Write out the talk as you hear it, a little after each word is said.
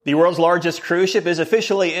The world's largest cruise ship is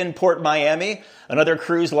officially in Port Miami. Another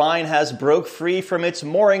cruise line has broke free from its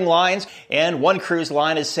mooring lines, and one cruise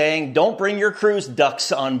line is saying, don't bring your cruise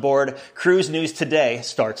ducks on board. Cruise News Today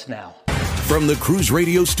starts now. From the Cruise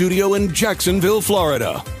Radio studio in Jacksonville,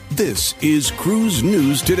 Florida, this is Cruise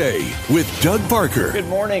News Today with Doug Parker. Good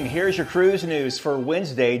morning. Here's your cruise news for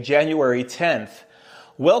Wednesday, January 10th.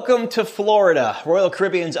 Welcome to Florida. Royal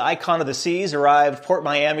Caribbean's Icon of the Seas arrived Port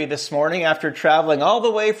Miami this morning after traveling all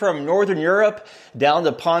the way from Northern Europe down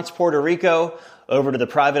to Ponce, Puerto Rico, over to the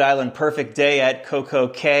private island Perfect Day at Coco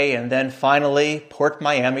Cay, and then finally Port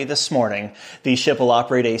Miami this morning. The ship will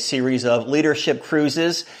operate a series of leadership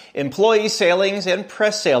cruises, employee sailings, and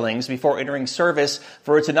press sailings before entering service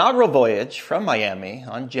for its inaugural voyage from Miami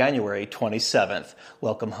on January 27th.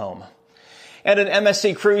 Welcome home. And an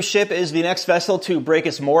MSC cruise ship is the next vessel to break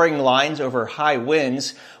its mooring lines over high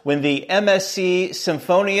winds. When the MSC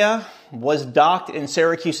Symphonia was docked in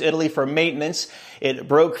Syracuse, Italy for maintenance, it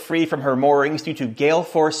broke free from her moorings due to gale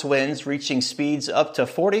force winds reaching speeds up to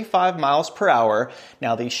 45 miles per hour.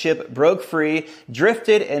 Now the ship broke free,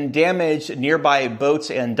 drifted, and damaged nearby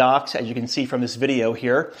boats and docks, as you can see from this video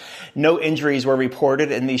here. No injuries were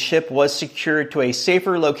reported, and the ship was secured to a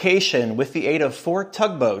safer location with the aid of 4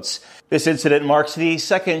 tugboats. This incident marks the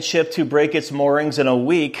second ship to break its moorings in a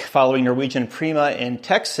week, following Norwegian Prima in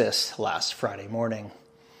Texas last Friday morning.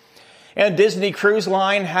 And Disney Cruise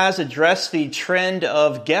Line has addressed the trend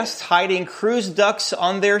of guests hiding cruise ducks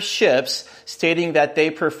on their ships, stating that they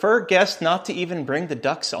prefer guests not to even bring the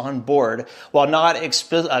ducks on board. While not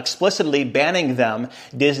explicitly banning them,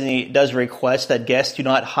 Disney does request that guests do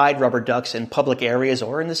not hide rubber ducks in public areas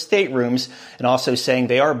or in the staterooms, and also saying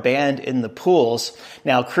they are banned in the pools.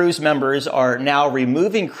 Now, cruise members are now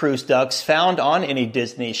removing cruise ducks found on any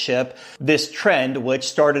Disney ship. This trend, which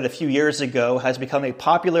started a few years ago, has become a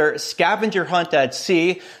popular scavenger hunt at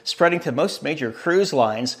sea, spreading to most major cruise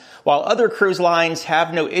lines. While other cruise lines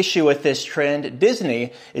have no issue with this trend,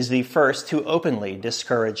 Disney is the first to openly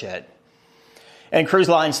discourage it. And cruise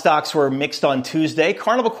line stocks were mixed on Tuesday.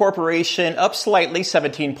 Carnival Corporation up slightly,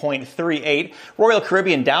 17.38. Royal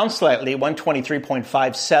Caribbean down slightly,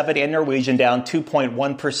 123.57. And Norwegian down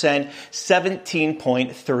 2.1%,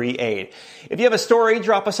 17.38. If you have a story,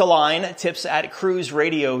 drop us a line,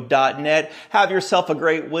 tips@cruiseradio.net. Have yourself a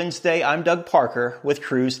great Wednesday. I'm Doug Parker with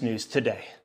Cruise News Today.